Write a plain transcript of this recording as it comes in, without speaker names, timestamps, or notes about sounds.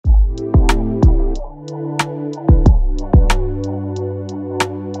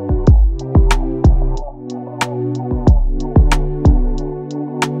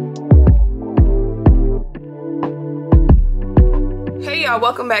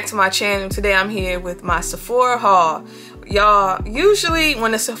welcome back to my channel. Today I'm here with my Sephora haul. Y'all, usually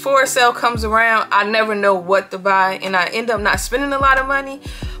when the Sephora sale comes around, I never know what to buy and I end up not spending a lot of money.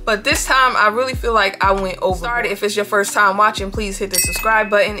 But this time I really feel like I went overboard. If it's your first time watching, please hit the subscribe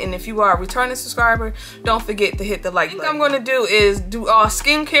button, and if you are a returning subscriber, don't forget to hit the like button. What I'm going to do is do all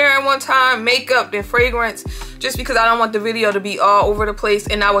skincare at one time, makeup, then fragrance, just because I don't want the video to be all over the place.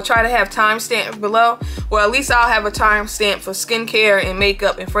 And I will try to have timestamps below. Well, at least I'll have a timestamp for skincare and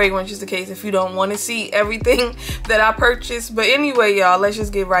makeup and fragrance, just in case if you don't want to see everything that I purchased. But anyway, y'all, let's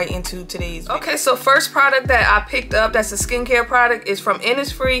just get right into today's video. Okay, so first product that I picked up that's a skincare product is from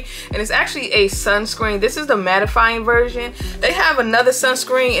Innisfree, and it's actually a sunscreen. This is the mattifying version. They have another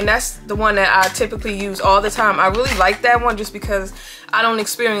sunscreen, and that's the one that I typically use all the time. I really like that one just because I don't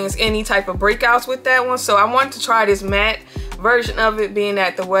experience any type of breakouts with that one. So I wanted to try this matte version of it, being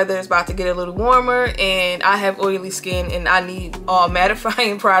that the weather is about to get a little warmer and I have oily skin and I need all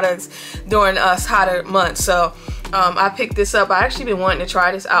mattifying products during us hotter months. So I picked this up. I actually been wanting to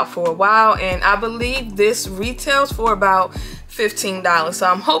try this out for a while, and I believe this retails for about $15. So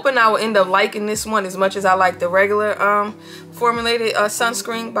I'm hoping I will end up liking this one as much as I like the regular formulated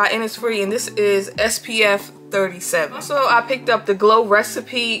sunscreen by Innisfree, and this is SPF 37. Also, I picked up the Glow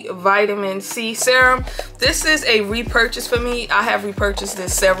Recipe Vitamin C Serum. This is a repurchase for me. I have repurchased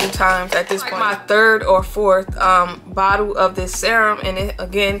this several times at this point. My third or fourth bottle of this serum, and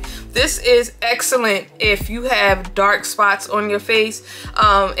again, this is excellent if you have dark spots on your face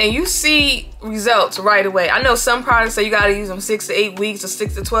and you see results right away. I know some products say you got to use them 6 to 8 weeks or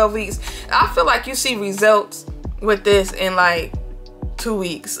 6 to 12 weeks. I feel like you see results with this in like 2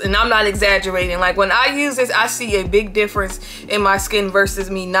 weeks, and I'm not exaggerating. Like when I use this, I see a big difference in my skin versus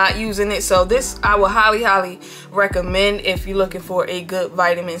me not using it. So this I will highly recommend if you're looking for a good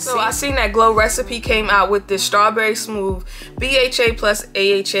vitamin C. So I seen that Glow Recipe came out with this strawberry smooth BHA plus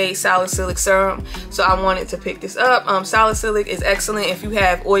AHA salicylic serum, so I wanted to pick this up. Salicylic is excellent if you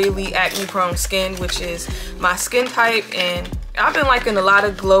have oily, acne prone skin, which is my skin type, and I've been liking a lot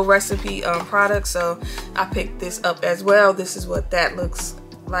of Glow Recipe products, so I picked this up as well. This is what that looks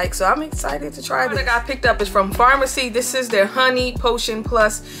like, so I'm excited to try this. The product I picked up is from Farmacy. This is their Honey Potion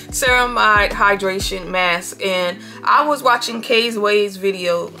Plus Ceramide Hydration Mask, and I was watching Kay's Way's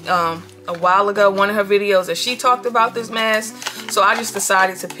video a while ago, one of her videos, and she talked about this mask, so I just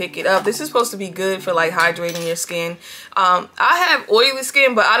decided to pick it up. This is supposed to be good for like hydrating your skin. I have oily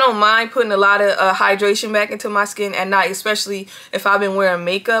skin, but I don't mind putting a lot of hydration back into my skin at night, especially if I've been wearing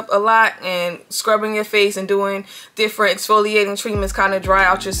makeup a lot, and scrubbing your face and doing different exfoliating treatments kind of dry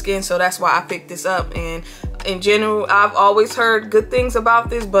out your skin. So that's why I picked this up. And in general, I've always heard good things about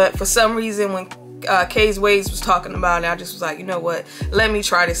this, but for some reason when Kay's Ways was talking about it, I just was like, you know what, let me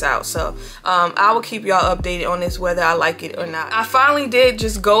try this out. So I will keep y'all updated on this, whether I like it or not. I finally did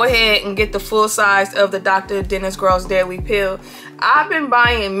just go ahead and get the full size of the Dr. Dennis Gross Daily Pill. I've been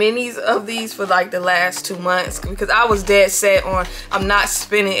buying minis of these for like the last 2 months because I was dead set on I'm not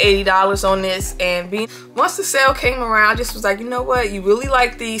spending $80 on this. And once the sale came around, I just was like, you know what, you really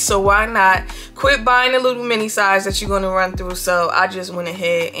like these, so why not quit buying the little mini size that you're going to run through. So I just went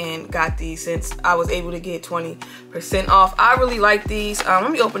ahead and got these since I was able to get 20% off. I really like these.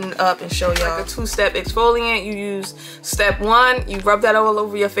 Let me open it up and show y'all. Like a 2-step exfoliant. You use step 1, you rub that all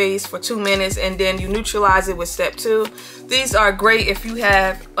over your face for 2 minutes, and then you neutralize it with step 2. These are great if you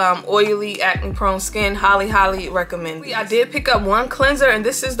have oily, acne prone skin. Highly recommend these. I did pick up one cleanser, and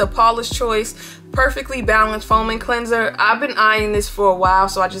this is the Paula's Choice Perfectly Balanced Foaming Cleanser. I've been eyeing this for a while,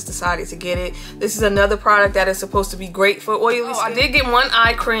 so I just decided to get it. This is another product that is supposed to be great for oily skin. I did get one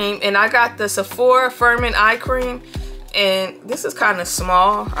eye cream, and I got the Sephora Firming Eye Cream, and this is kind of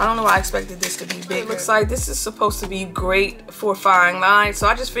small. I don't know why I expected this to be big. It looks like this is supposed to be great for fine lines, so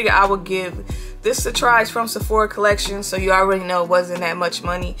I just figured I would give this a try. It's from Sephora collection, so you already know it wasn't that much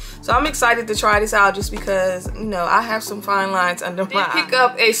money. So I'm excited to try this out just because, you know, I have some fine lines under my eye. Pick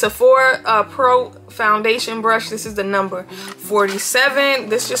up a Sephora Pro foundation brush. This is the number 47.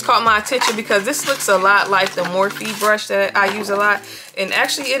 This just caught my attention because this looks a lot like the Morphe brush that I use a lot, and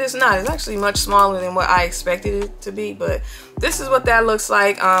actually it is not. It's actually much smaller than what I expected it to be, but this is what that looks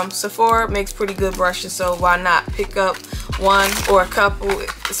like. Sephora makes pretty good brushes, so why not pick up one or a couple,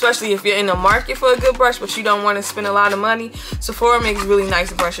 especially if you're in the market for a good brush but you don't want to spend a lot of money. Sephora makes really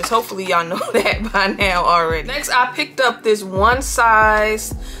nice brushes. Hopefully y'all know that by now already. Next, I picked up this One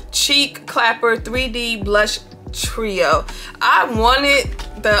Size Cheek Clapper 3D Blush Trio. I wanted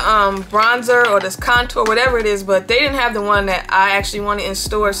the bronzer or this contour, whatever it is, but they didn't have the one that I actually wanted in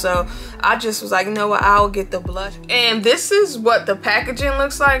store, so I just was like, you know what, I'll get the blush. And this is what the packaging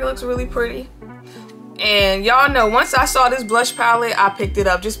looks like. It looks really pretty. And y'all know, once I saw this blush palette, I picked it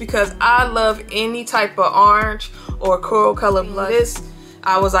up just because I love any type of orange or coral color blush. This,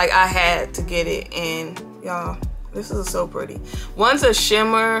 I was like, I had to get it. And y'all, this is so pretty. One's a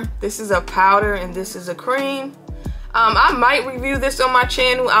shimmer, this is a powder, and this is a cream. I might review this on my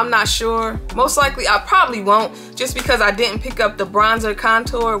channel, I'm not sure. Most likely I probably won't, just because I didn't pick up the bronzer,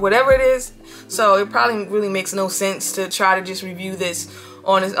 contour, whatever it is. So it probably really makes no sense to try to just review this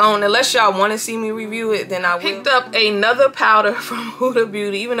on its own. Unless y'all want to see me review it, then I will. Picked up another powder from Huda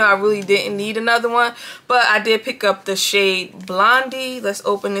Beauty, even though I really didn't need another one. But I did pick up the shade Blondie. Let's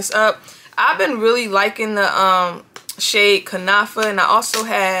open this up. I've been really liking the shade Kanafa, and I also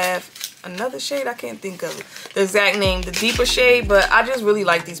have another shade, I can't think of the exact name, the deeper shade, but I just really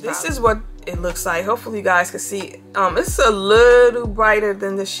like these powders. This is what it looks like. Hopefully you guys can see. It's a little brighter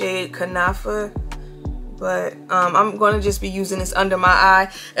than the shade Kanafa, but I'm going to just be using this under my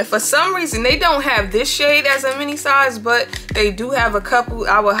eye. And for some reason they don't have this shade as a mini size, but they do have a couple.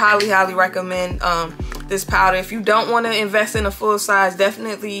 I would highly recommend this powder. If you don't want to invest in a full size,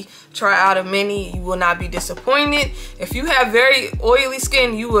 definitely try out a mini. You will not be disappointed. If you have very oily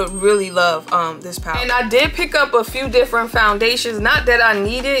skin, you would really love this powder. And I did pick up a few different foundations. Not that I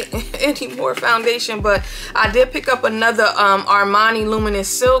needed any more foundation, but I did pick up another Armani Luminous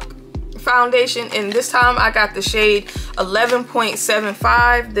Silk foundation, and this time I got the shade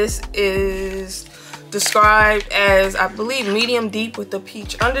 11.75. This is described as, I believe, medium deep with the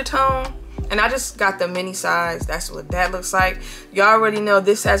peach undertone. And I just got the mini size. That's what that looks like. Y'all already know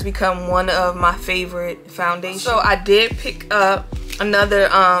this has become one of my favorite foundations. So I did pick up another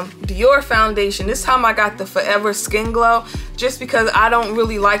Dior foundation. This time I got the Forever Skin Glow, just because I don't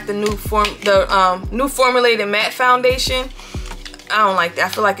really like the new formulated matte foundation. I don't like that. I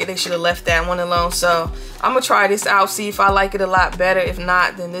feel like they should have left that one alone. So I'm gonna try this out, see if I like it a lot better. If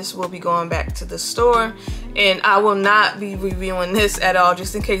not, then this will be going back to the store, and I will not be reviewing this at all.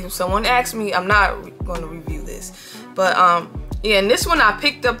 Just in case if someone asks me, I'm not going to review this. But yeah, and this one I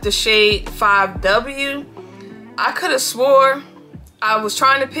picked up the shade 5W. I could have swore I was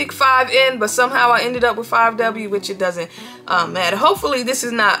trying to pick 5N, but somehow I ended up with 5W, which it doesn't matter. Hopefully this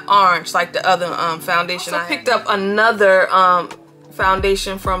is not orange like the other foundation. I picked up another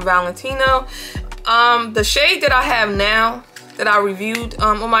foundation from Valentino. The shade that I have now that I reviewed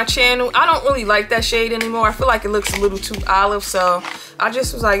on my channel, I don't really like that shade anymore. I feel like it looks a little too olive, so I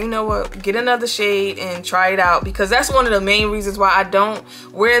just was like, you know what, get another shade and try it out, because that's one of the main reasons why I don't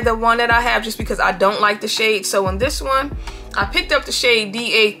wear the one that I have, just because I don't like the shade. So in this one, I picked up the shade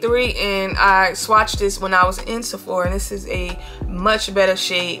DA3, and I swatched this when I was in Sephora, and this is a much better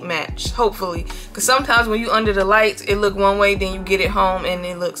shade match, hopefully, because sometimes when you under the lights it look one way, then you get it home and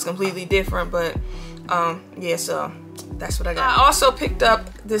it looks completely different. But yeah, so that's what I got. I also picked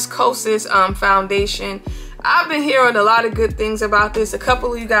up this Kosas foundation. I've been hearing a lot of good things about this. A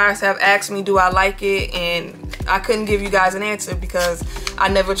couple of you guys have asked me, do I like it? And I couldn't give you guys an answer because I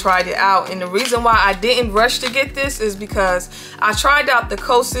never tried it out. And the reason why I didn't rush to get this is because I tried out the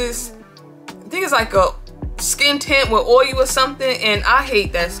Kosas, I think it's like a skin tint with oil or something, and I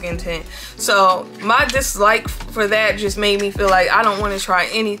hate that skin tint. So my dislike for that just made me feel like I don't want to try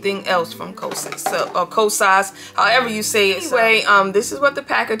anything else from Kosas, so, or Kosas, however you say it. Anyway, this is what the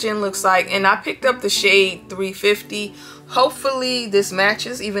packaging looks like, and I picked up the shade 350. Hopefully this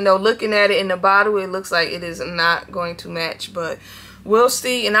matches, even though looking at it in the bottle it looks like it is not going to match, but we'll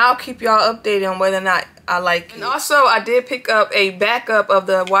see, and I'll keep y'all updated on whether or not I like it. And also I did pick up a backup of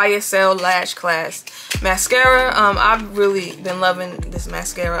the YSL Lash Class mascara. I've really been loving this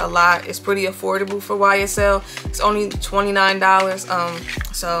mascara a lot. It's pretty affordable for YSL. It's only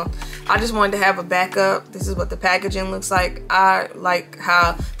 $29. So I just wanted to have a backup. This is what the packaging looks like. I like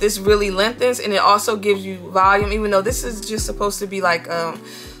how this really lengthens, and it also gives you volume, even though this is just supposed to be like a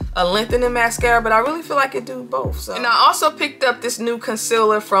lengthening mascara, but I really feel like it do both. So, and I also picked up this new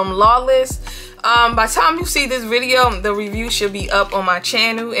concealer from Lawless. By the time you see this video, the review should be up on my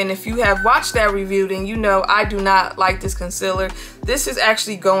channel, and if you have watched that review, then you know I do not like this concealer. This is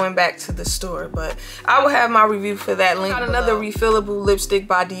actually going back to the store, but I will have my review for that link. Got another refillable lipstick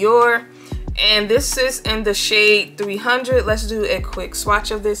by Dior, and this is in the shade 300. Let's do a quick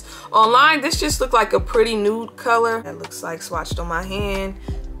swatch of this. Online, this just looked like a pretty nude color. That looks like swatched on my hand.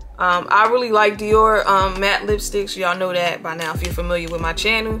 I really like Dior matte lipsticks. Y'all know that by now if you're familiar with my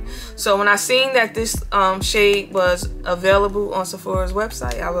channel. So when I seen that this shade was available on Sephora's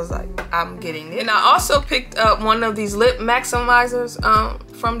website, I was like, I'm getting it. And I also picked up one of these lip maximizers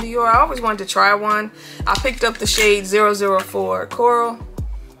from Dior. I always wanted to try one. I picked up the shade 004 Coral.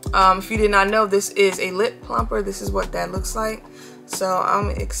 If you did not know, this is a lip plumper. This is what that looks like. So I'm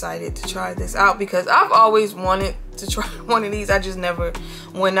excited to try this out because I've always wanted to try one of these. I just never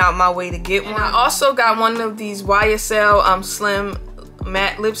went out my way to get one. I also got one of these YSL Slim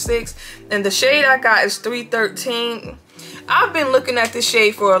matte lipsticks, and the shade I got is 313. I've been looking at this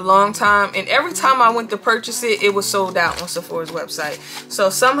shade for a long time, and every time I went to purchase it, it was sold out on Sephora's website. So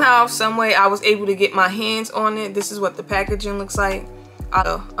somehow, some way, I was able to get my hands on it. This is what the packaging looks like.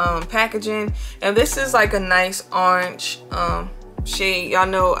 Packaging, and this is like a nice orange shade. Y'all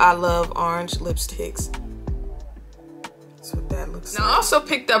know I love orange lipsticks. That's what that looks like. Now I also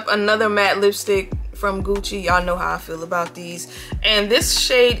picked up another matte lipstick from Gucci. Y'all know how I feel about these, and this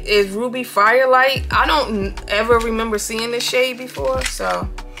shade is Ruby Firelight. I don't ever remember seeing this shade before, so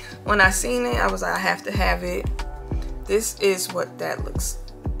when I seen it, I was like, I have to have it. This is what that looks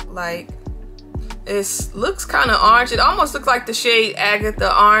like. It looks kind of orange. It almost looks like the shade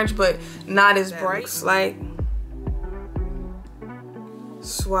Agatha Orange, but not as bright. Looks like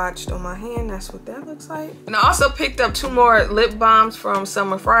swatched on my hand. That's what that looks like. And I also picked up 2 more lip balms from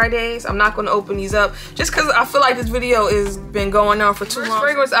Summer Fridays. I'm not going to open these up just because I feel like this video has been going on for too long. The first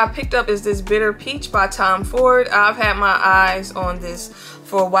fragrance I picked up is this Bitter Peach by Tom Ford. I've had my eyes on this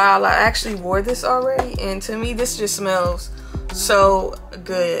for a while. I actually wore this already, and to me this just smells so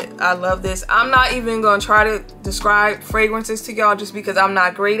good. I love this. I'm not even gonna try to describe fragrances to y'all just because I'm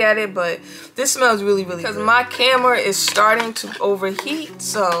not great at it, but this smells really good. Because my camera is starting to overheat,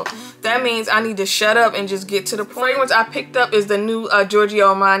 so that means I need to shut up and just get to the point. The fragrance I picked up is the new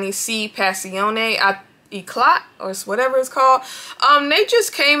Giorgio Armani C Passione Elcat, or whatever it's called. They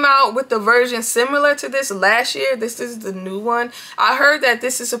just came out with the version similar to this last year. This is the new one. I heard that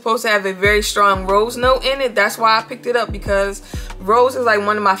this is supposed to have a very strong rose note in it. That's why I picked it up, because rose is like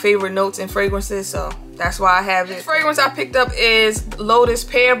one of my favorite notes in fragrances, so that's why I have it. The fragrance I picked up is Lotus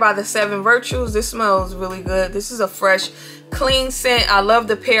Pear by the 7 Virtues. This smells really good. This is a fresh, clean scent. I love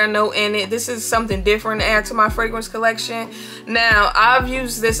the pear note in it. This is something different to add to my fragrance collection. Now, I've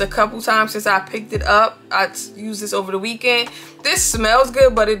used this a couple times since I picked it up. I used this over the weekend. This smells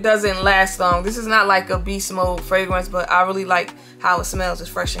good, but it doesn't last long. This is not like a beast mode fragrance, but I really like how it smells. It's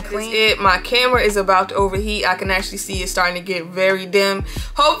fresh and clean. My camera is about to overheat. I can actually see it starting to get very dim.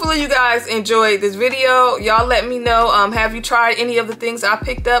 Hopefully you guys enjoyed this video. Y'all let me know, have you tried any of the things I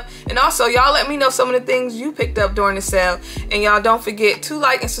picked up? And also, y'all let me know some of the things you picked up during the sale. And y'all don't forget to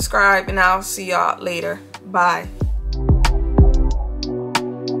like and subscribe, and I'll see y'all later. Bye.